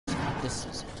This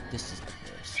is the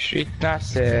worst. Street not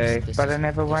safe, but I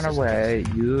never went away.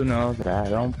 You know that I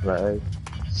don't play.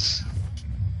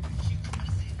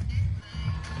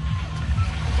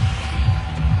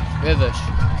 Rivers.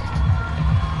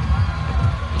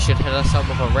 You should hit us up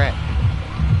with a rap.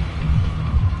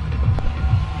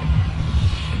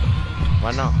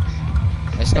 Why not?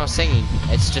 It's not singing,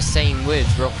 it's just saying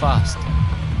words real fast.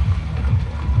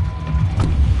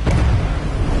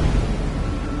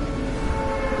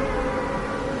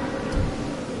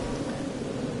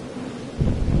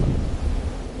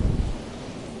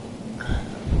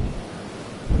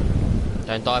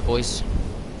 Don't die, boys.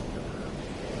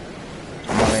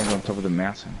 I'm gonna land on top of the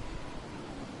mountain.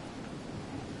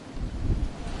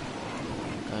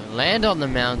 Don't land on the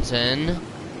mountain.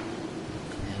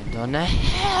 Land on the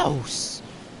house.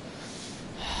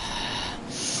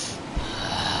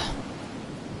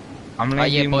 I'm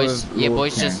landing boys. with Yeah,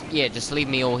 Lord boys. King. Just leave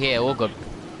me all here. All good.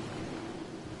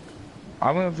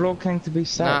 I went with Lord King to be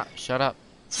safe. Nah, shut up.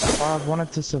 I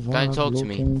wanted to survive. Don't talk to Lord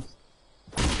me. King.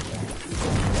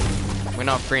 We're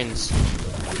not friends.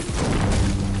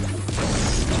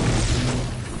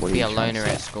 What are Be you a trying to loner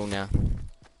say? at school now.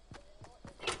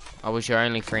 I was your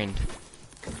only friend.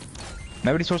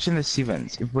 Nobody's watching the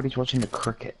sevens. Everybody's watching the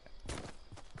cricket.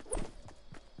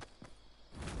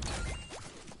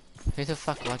 Who the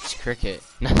fuck likes cricket?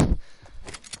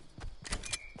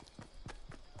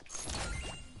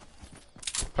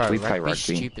 Bro, We play rugby's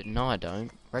rugby. stupid. No, I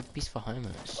don't. Rugby's for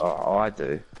homos. Oh, I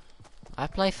do.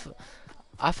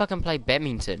 I fucking play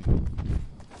badminton.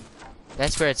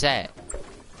 That's where it's at.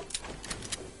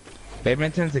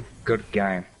 Badminton's a good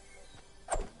game.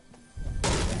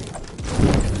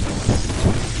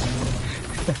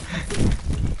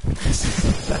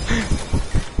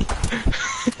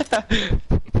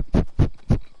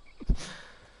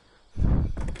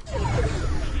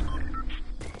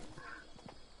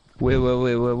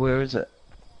 Where is it?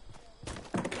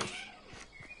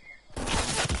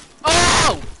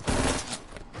 Oh!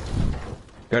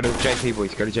 Go to JP,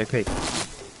 boys. Go to JP.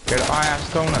 Go to IR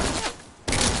Stoner.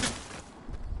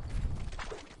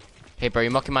 Hey, bro,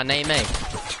 you're mocking my name, eh?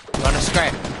 You wanna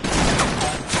scrap?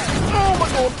 Oh my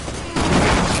god!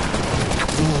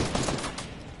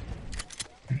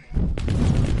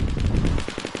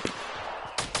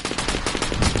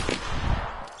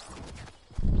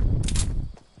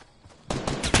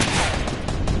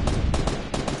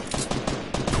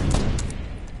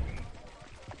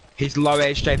 He's low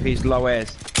as, JP. He's low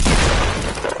as.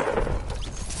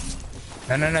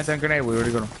 No, don't grenade. We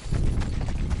already got him.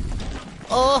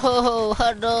 Oh,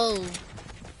 hello.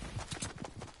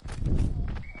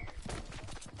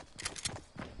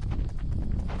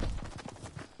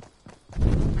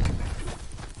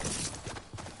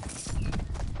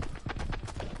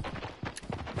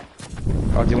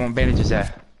 Oh, do you want bandages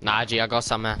there? Nah, G, I got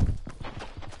some, man.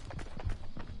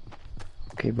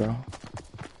 Okay, bro.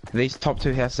 These top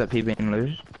two houses that people been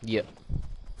looted? Yep.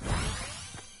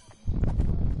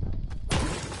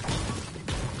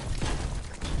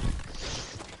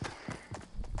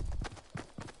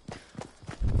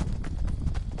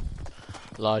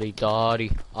 Lottie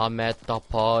Dottie, I'm at the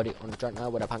party. On the drunk now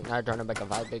with a punk now, trying to make a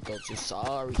vibe because you're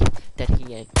sorry that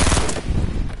he ain't.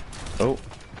 Oh.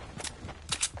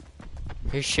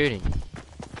 Who's shooting?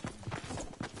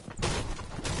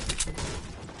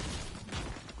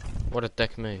 What a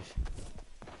dick move.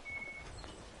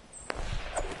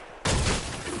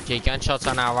 Okay, gunshots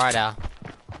on our radar.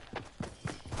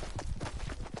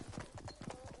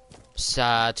 It's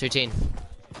 210.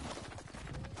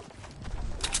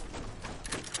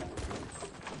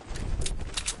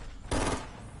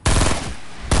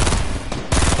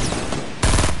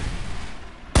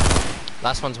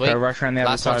 Last one's weak. Go rush around the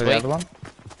other Last side one's of the weak. other one.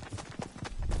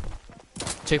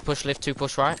 2 push left, 2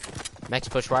 push right. Max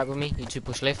push right with me. You 2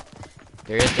 push left.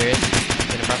 There is. Get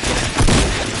him up, get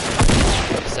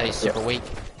him. Say he's super weak.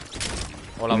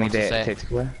 All I want to say.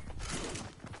 Tactical.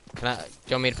 Do you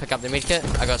want me to pick up the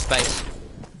medkit? I got space.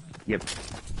 Yep.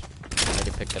 I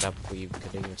already picked it up before you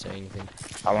could even say anything.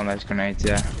 I want those grenades,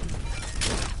 yeah.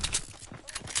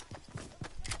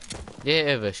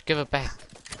 Yeah, Irvish, give it back.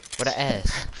 What an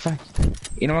ass. Fuck.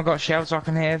 Anyone got shells I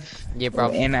can have? Yeah, bro.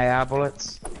 Or NAR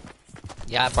bullets?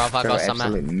 Yeah, bro, I got some.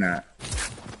 Absolutely not.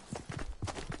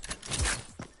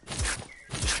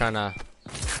 Just trying to.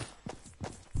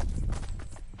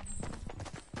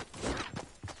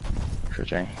 Sure,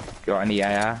 Jay. Got any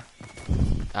AR?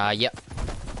 Yep.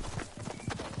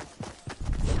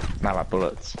 Not like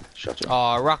bullets. Shot you.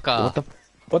 Oh, Rucker.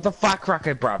 What the fuck,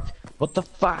 Rucker, bruv? What the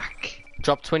fuck?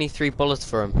 Drop 23 bullets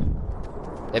for him.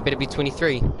 They better be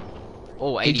 23.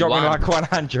 Oh, 81. He dropped me like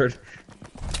 100.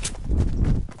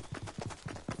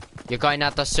 You're going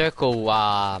out the circle,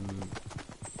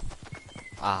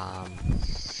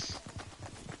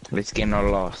 Let's get not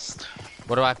lost.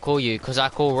 what do I call you? Cause I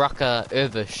call Rucker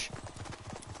Irvish.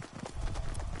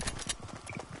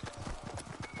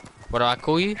 What do I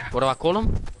call you? What do I call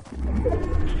him?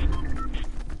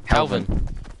 Helvin.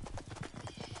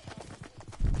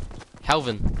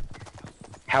 Helvin.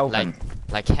 Helvin.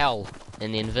 Like hell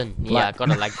and then Vin. Yeah, I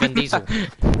got it like Vin Diesel.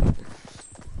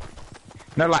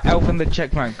 No, like Elvin the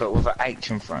Chipmunk, but with an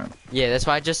H in front. Yeah, that's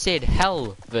why I just said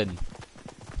Helvin.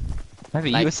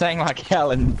 Maybe Like, you were saying like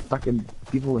hell and fucking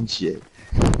people and shit.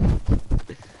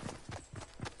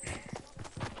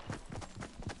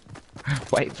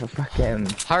 Wait for fucking.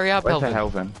 Hurry up, Wait for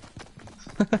Helvin.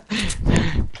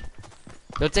 Helvin.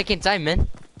 You're taking time, man.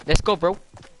 Let's go, bro.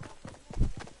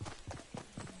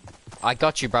 I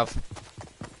got you, bruv.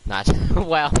 Nah.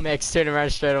 Wow, Max, turn around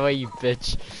straight away, you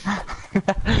bitch.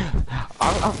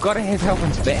 I've got to have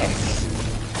Helvin's back.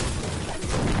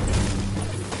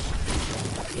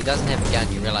 He doesn't have a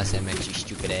gun, you realize that, Max, you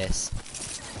stupid ass.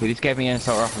 He just gave me an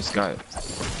assault rifle scope.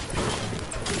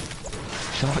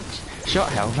 Shot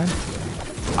Helvin.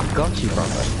 I got you,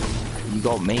 brother. You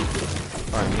got me.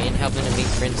 Bro, me and Helvin have been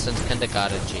friends since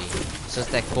kindergarten, G. Since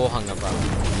that core hunger, bro.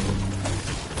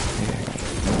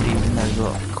 Nobody even knows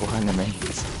what core hunger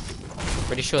means.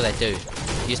 Pretty sure they do.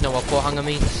 You know what core hunger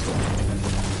means?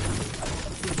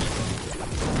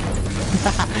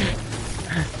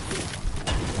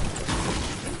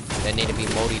 They need to be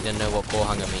moldy to know what core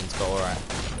hunger means, but alright.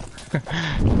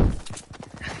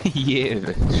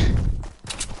 Yeah.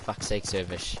 Fuck's sake,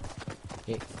 Servish.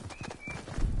 Yeah.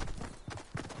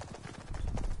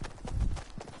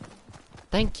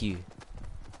 Thank you.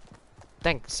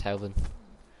 Thanks, Helvin.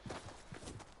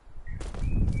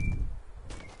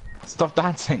 Stop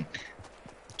dancing.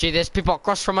 Gee, there's people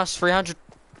across from us, 300.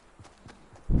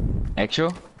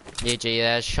 Actual? Yeah, gee,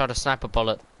 they shot a sniper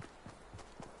bullet.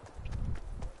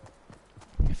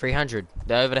 300.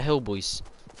 They're over the hill, boys.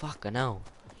 Fucking hell.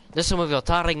 Listen with your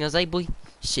taringas, eh, boy?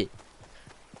 Shit.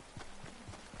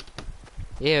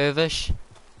 Yeah, Irvish.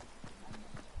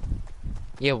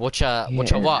 Yeah, watch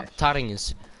what?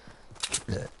 Taringas.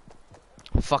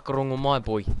 Fuck wrong with my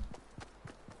boy.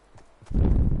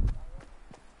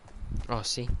 Oh,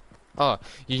 see? Oh,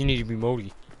 you need to be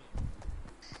moldy.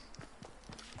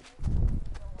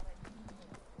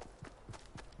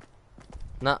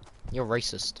 Nah, you're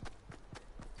racist.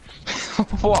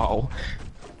 Whoa.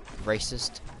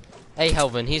 Racist. Hey,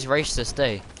 Helvin, he's racist,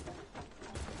 eh?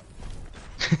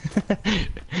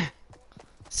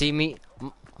 See me?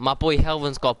 My boy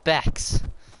Helvin's got backs.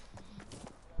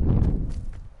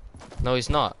 No, he's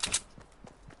not.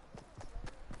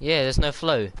 Yeah, there's no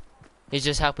flow. He's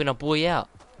just helping a boy out.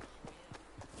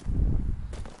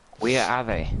 Where are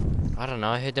they? I don't know,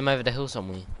 I heard them over the hill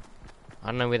somewhere. I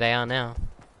don't know where they are now.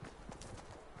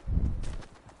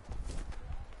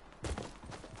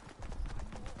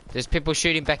 There's people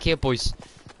shooting back here, boys.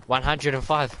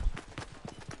 105.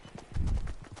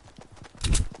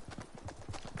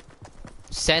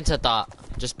 Santa dart.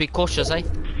 Just be cautious, eh?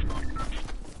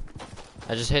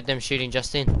 I just heard them shooting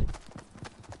just in.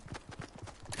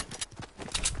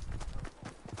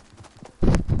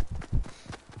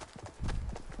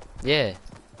 Yeah.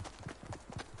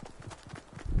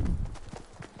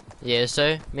 Yeah,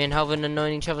 so, me and Helvin have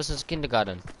known each other since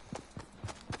kindergarten.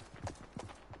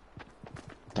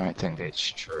 Don't think that's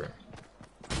true.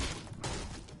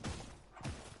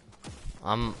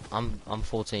 I'm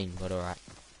 14, but alright.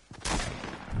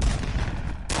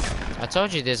 I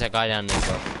told you there's a guy down there,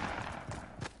 bro.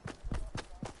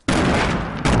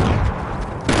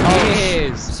 Oh,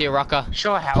 yes! See you, Rucker.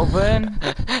 Sure, Helvin.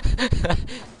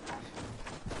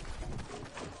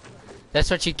 That's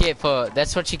what you get for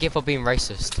being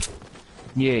racist.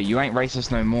 Yeah, you ain't racist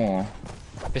no more.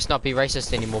 Let's not be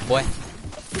racist anymore, boy.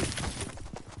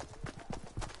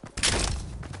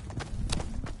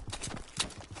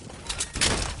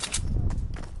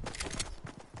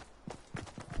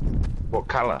 What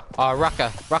colour? Oh,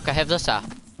 Rucker, have this,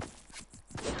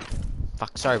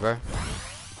 Fuck, sorry, bro.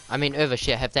 I mean, Irvish,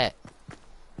 yeah, have that.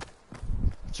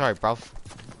 Sorry, bruv.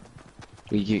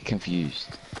 We get confused.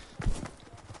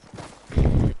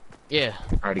 Yeah.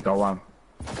 Already got one.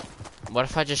 What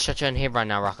if I just shot you in the head right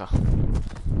now, Rucker?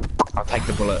 I'll take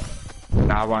the bullet.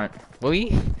 No, I won't. Will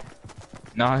you?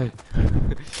 No.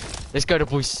 Let's go to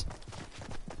boys.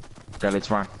 Go,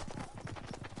 let's run.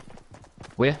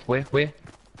 Where?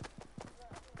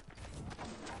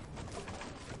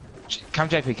 Come,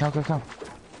 JP, come.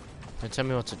 Don't tell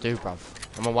me what to do, bruv.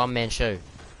 I'm a one-man show.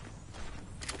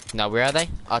 Now, where are they?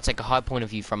 I'll take a high point of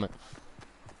view from it.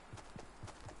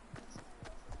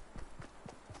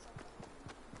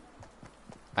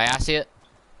 Hey, I see it.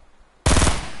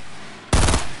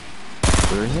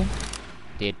 Where is he?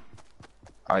 Dead.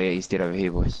 Oh yeah, he's dead over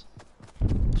here, boys.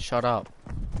 Shut up.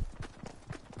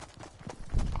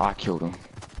 I killed him.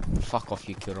 Fuck off,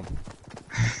 you killed him.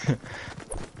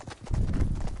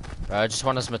 Bro, I just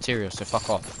want his material, so fuck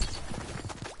off.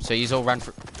 So he's all ran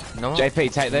for. You know what?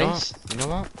 JP, take these. You know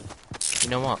what? You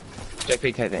know what?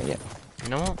 JP, take that, yeah. You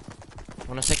know what?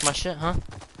 Wanna take my shit, huh?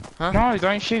 Huh? No,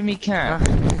 don't shoot me, cunt.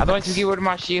 Huh? Otherwise you get rid of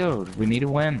my shield. We need to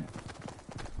win.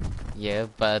 Yeah,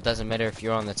 but it doesn't matter if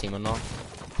you're on the team or not.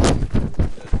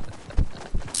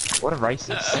 What a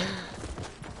racist.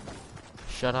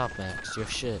 Shut up, Max. You're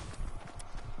shit.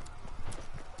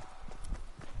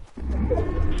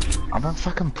 I'm a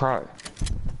fucking pro.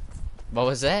 What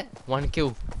was that? One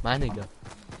kill. My nigga.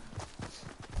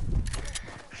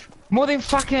 More than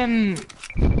fucking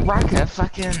Rucker,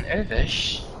 fucking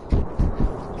Irvish.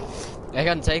 I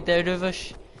can take that,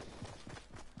 Uvish.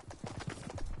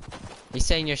 He's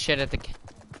saying your shit at the.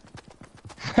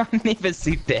 I've never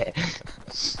seen that.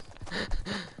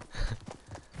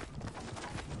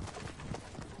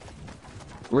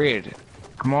 Red,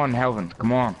 come on, Helvin,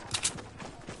 come on.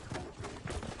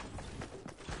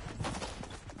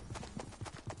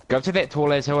 Go up to that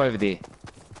tall ass hill over there,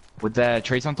 with the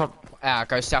trees on top.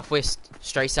 Go southwest,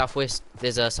 straight southwest.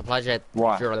 There's a supply jet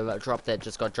drop that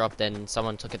just got dropped, and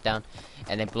someone took it down,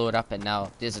 and they blew it up, and now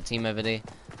there's a team over there.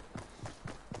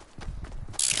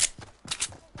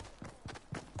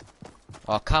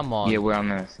 Oh, come on. Yeah, we're on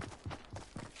this.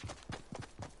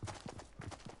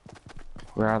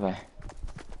 Where are they?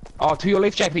 Oh, to your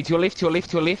left, JP, to your left, to your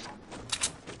left, to your left.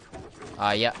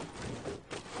 Yeah.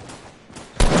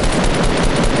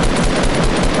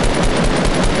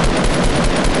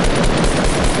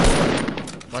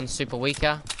 One super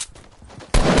weaker.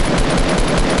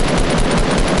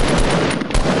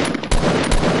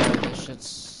 Oh, this shit's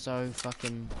so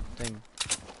fucking thing.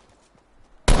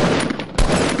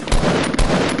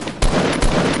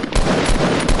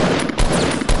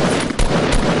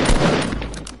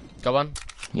 Go on.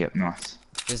 Yep, nice.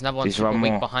 There's another one super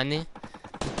weak behind there.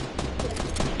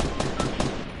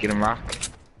 Get him, Rock.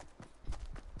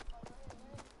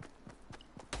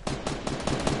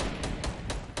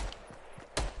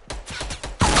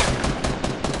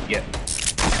 Yep.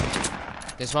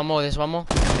 There's one more, there's one more.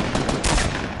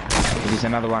 There's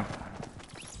another one.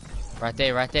 Right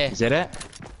there, right there. Is that it?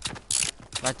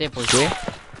 Right there, boys. Yeah.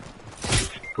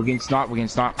 We're getting sniped, we're getting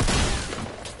sniped.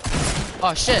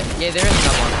 Oh shit, yeah, there is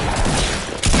another one.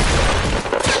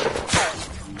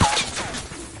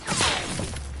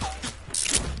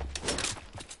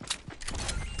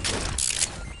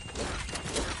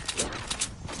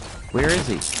 Where is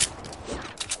he?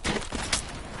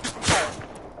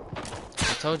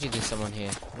 I told you there's someone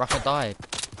here. Rucker died.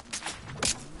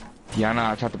 Yeah, no,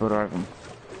 I tried to put it over him.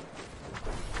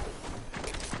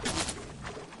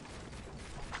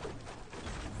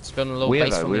 It's building a little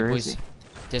base for me, boys.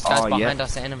 There's guys behind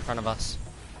us and in front of us.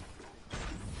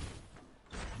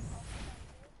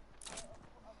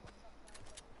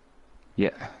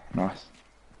 Yeah, nice.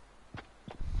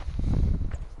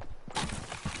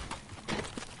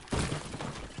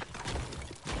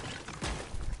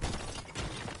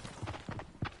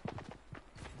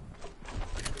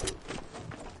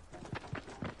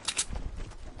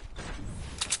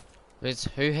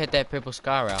 Who had that purple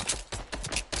scar out?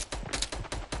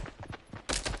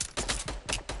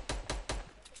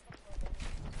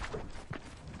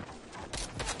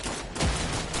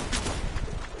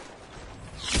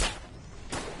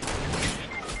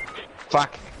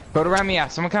 Fuck. Build around me,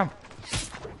 someone come.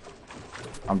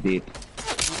 I'm dead.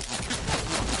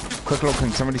 Quick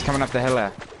looking, somebody's coming up the hill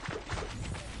there.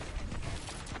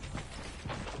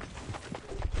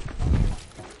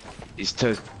 There's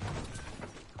two.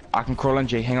 I can crawl in,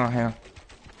 G. Hang on, hang on.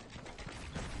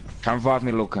 Come revive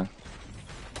me, looking.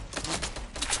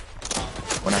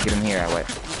 When I get in here, I wait.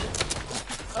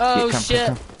 Oh yeah, come, shit!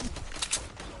 Come.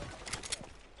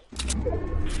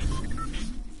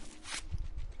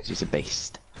 He's a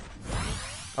beast.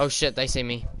 Oh shit, they see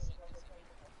me.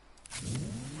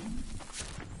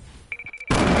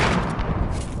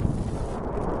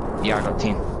 Yeah, I got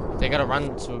 10. They gotta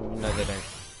run to. No, they don't.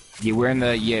 Yeah, we're in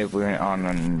the. Yeah, we're in,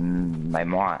 on. They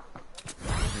might.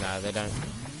 No, they don't.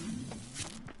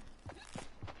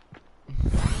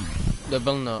 They're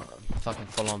building a fucking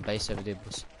full-on base over there,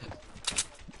 boys.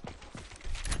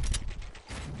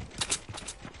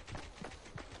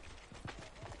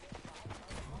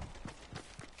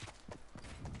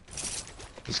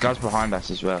 This guy's behind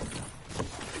us as well.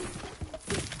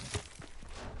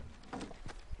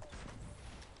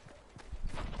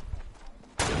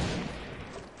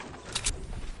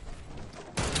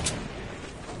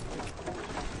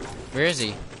 Where is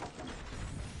he?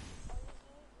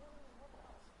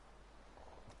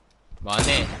 Right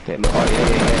there. Oh,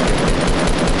 yeah.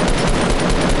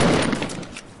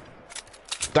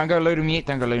 Don't go loot him yet,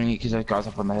 because those guys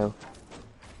up on the hill.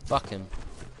 Fuck him.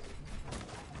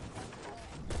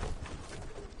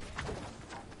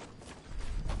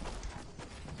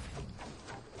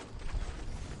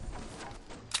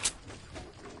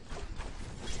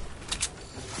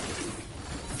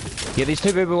 Yeah, there's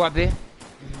two people up there.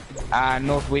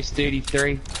 Northwest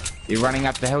 33. They're running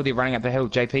up the hill,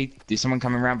 JP, there's someone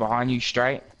coming around behind you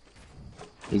straight.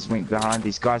 He's went behind,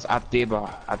 these guys up there,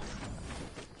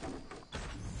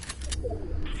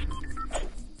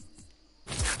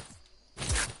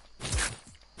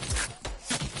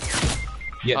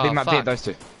 Yeah, them up there, those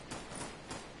two.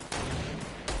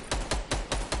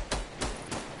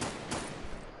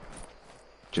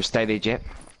 Just stay there, Jet.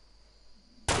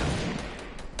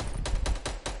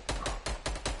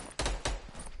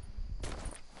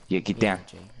 Yeah, get down.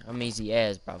 I'm easy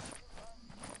as, bruv.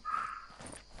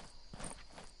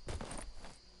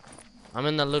 I'm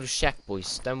in the little shack,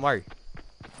 boys. Don't worry.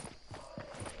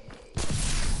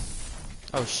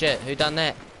 Oh shit, who done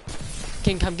that?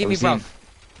 King, come get me, bruv.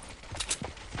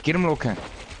 Get him, little King.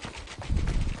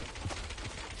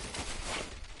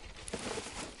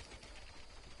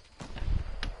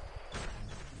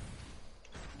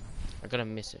 I got a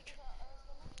message.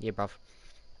 Yeah, bruv.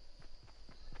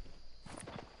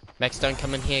 Max, don't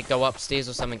come in here. Go upstairs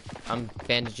or something. I'm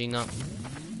bandaging up.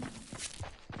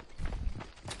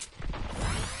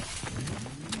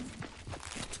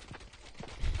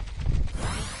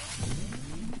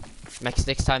 Max,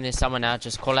 next time there's someone out,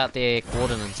 just call out their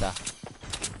coordinates.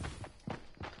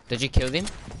 Did you kill them?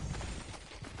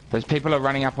 Those people are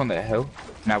running up on that hill.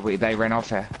 No, they ran off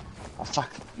here. Oh fuck,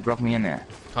 you blocked me in there.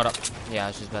 Hold up. Yeah, I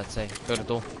was just about to say. Go to the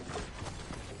door.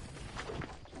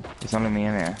 There's only me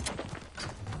in there.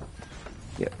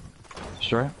 Yep.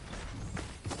 Sure.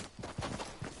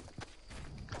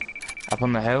 Up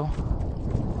on the hill.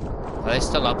 Are they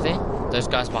still up there? Those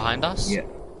guys behind us? Yeah.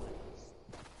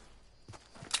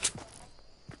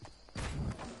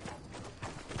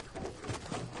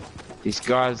 These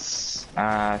guys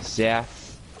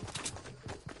south.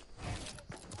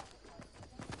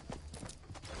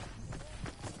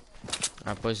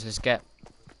 Alright, boys, let's get.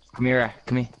 Come here,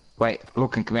 come here. Wait,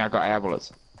 look, come here, I got air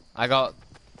bullets. I got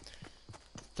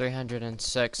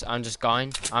 306. I'm just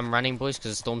going. I'm running, boys,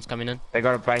 because the storm's coming in. They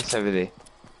got a base over there.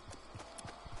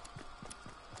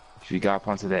 Should we go up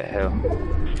onto that hill?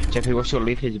 Jeffy, what's your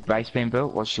left? Has a base been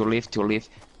built? What's your left? Your left?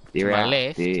 They're My out.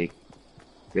 left? They're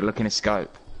looking to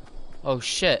scope. Oh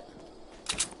shit.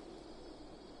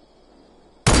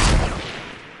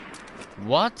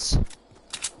 What?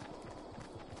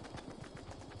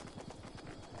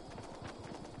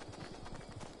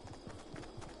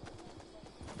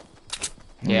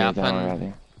 Yeah, up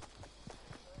on...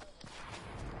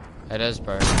 It is,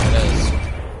 bro. It is.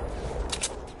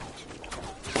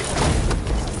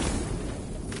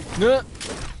 No.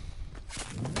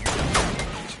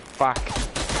 Fuck.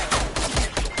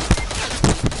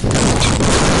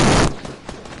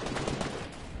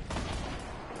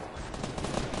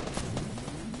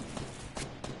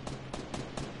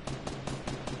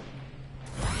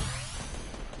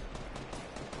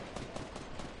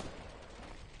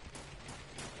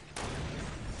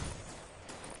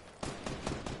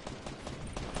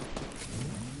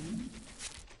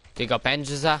 You got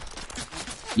bandages there?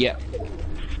 Yeah.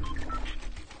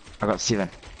 I got 7.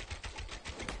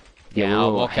 Yeah,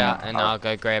 I'll walk out and I'll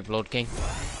go grab Lord King.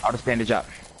 I'll just bandage up.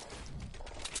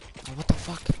 Oh, what the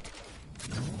fuck?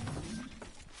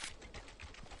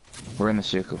 We're in the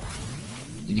circle.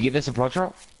 Did you get this supply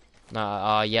drop?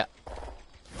 No, yeah.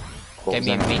 What Gave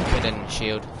me a was that? meat kit and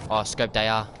shield. Oh, scope they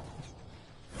are.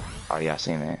 Oh yeah, I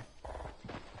seen that.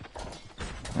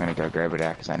 I'm gonna go grab it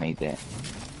out because I need that.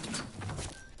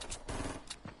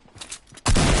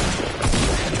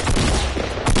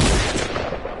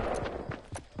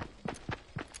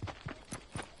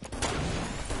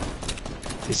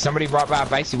 Is somebody right by our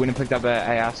base? He went and picked up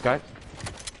a AR scope.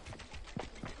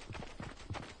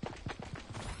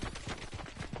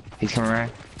 He's coming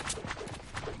around.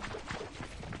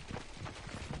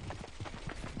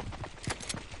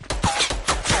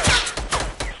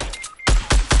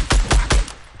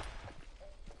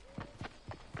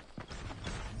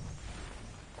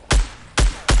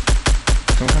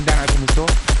 Someone come down and open this door.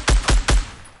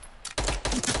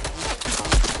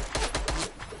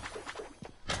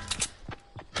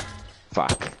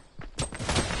 Fuck.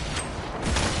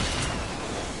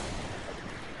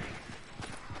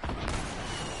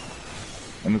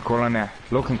 Let me call on now.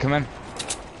 Look and come in.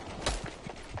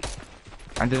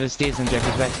 Under the stairs in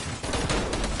JP's base.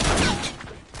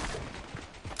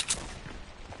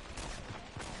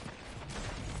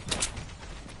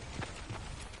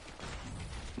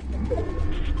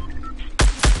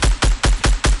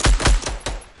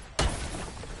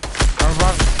 Come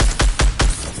on.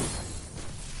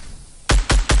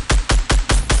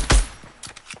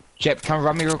 Jep, come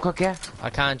run me real quick, yeah? I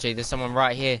can't, G. There's someone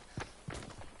right here.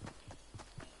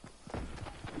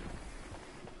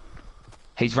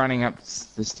 He's running up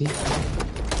the stairs.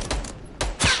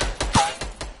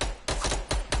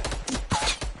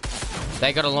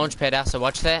 They got a launch pad out, so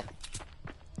watch that.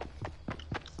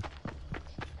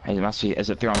 Hey, it must be,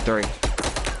 is it 3-on-3?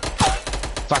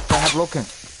 Fuck, they have looking.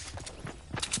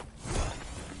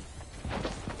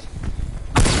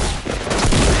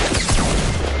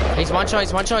 He's one shot,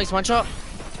 he's one shot, he's one shot.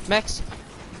 Max.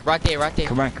 Right there, right there.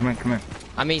 Come on, come on, come on.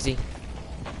 I'm easy.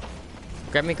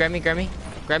 Grab me, grab me, grab me.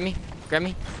 Grab me, grab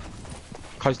me.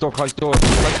 Close door, close door,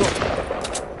 close door.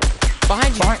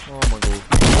 Behind you! Behind. Oh my god.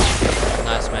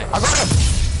 Nice, Max. I got him!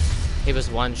 He was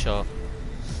one shot.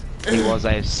 He was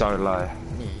so low.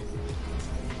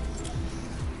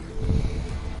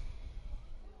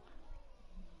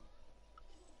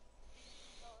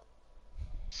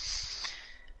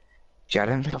 Gee, I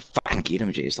didn't think I fucking get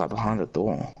him, G. It's like behind the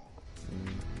door.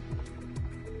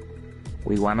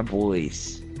 We won a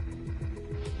boys.